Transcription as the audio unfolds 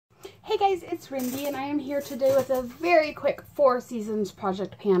guys, it's Rindy and I am here today with a very quick Four Seasons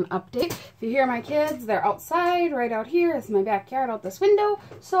Project Pan update. If you hear my kids, they're outside. Right out here is my backyard out this window.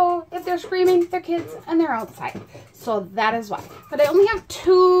 So if they're screaming, they're kids and they're outside. So that is why. But I only have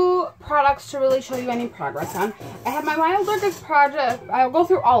two products to really show you any progress on. I have my Wild Orchids project. I'll go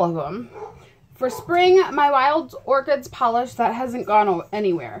through all of them. For spring, my Wild Orchids polish that hasn't gone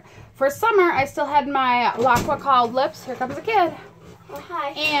anywhere. For summer, I still had my L'Aqua Cloud Lips. Here comes a kid. Oh, hi.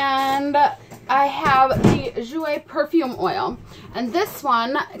 And I have the Jouer perfume oil. And this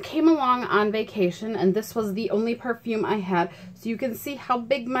one came along on vacation, and this was the only perfume I had. So you can see how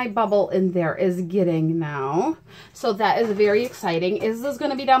big my bubble in there is getting now. So that is very exciting. Is this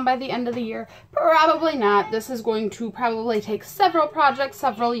going to be done by the end of the year? Probably not. This is going to probably take several projects,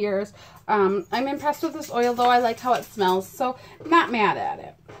 several years. I'm impressed with this oil, though. I like how it smells, so not mad at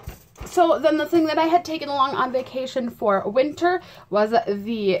it. So then the thing that I had taken along on vacation for winter was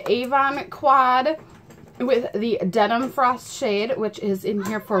the Avon Quad with the Denim Frost shade, which is in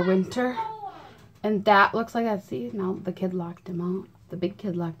here for winter. And that looks like that. See, now the kid locked him out. The big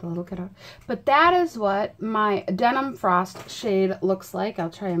kid locked the little kid out. But that is what my Denim Frost shade looks like. I'll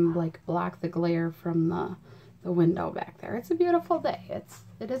try and like block the glare from the window back there. It's a beautiful day.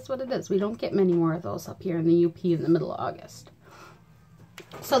 It is what it is. We don't get many more of those up here in the UP in the middle of August.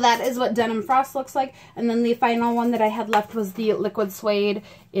 So that is what Denim Frost looks like. And then the final one that I had left was the Liquid Suede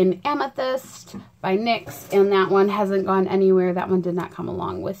in Amethyst by NYX. And that one hasn't gone anywhere. That one did not come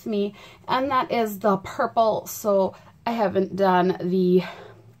along with me. And that is the purple. So I haven't done the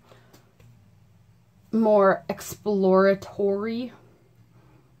more exploratory,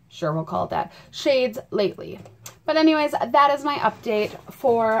 sure we'll call it that, shades lately. But anyways, that is my update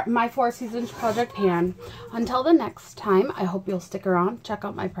for my Four Seasons Project Pan. Until the next time, I hope you'll stick around, check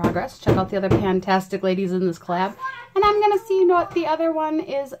out my progress, check out the other PANtastic ladies in this collab, and I'm going to see what the other one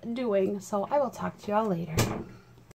is doing. So I will talk to y'all later.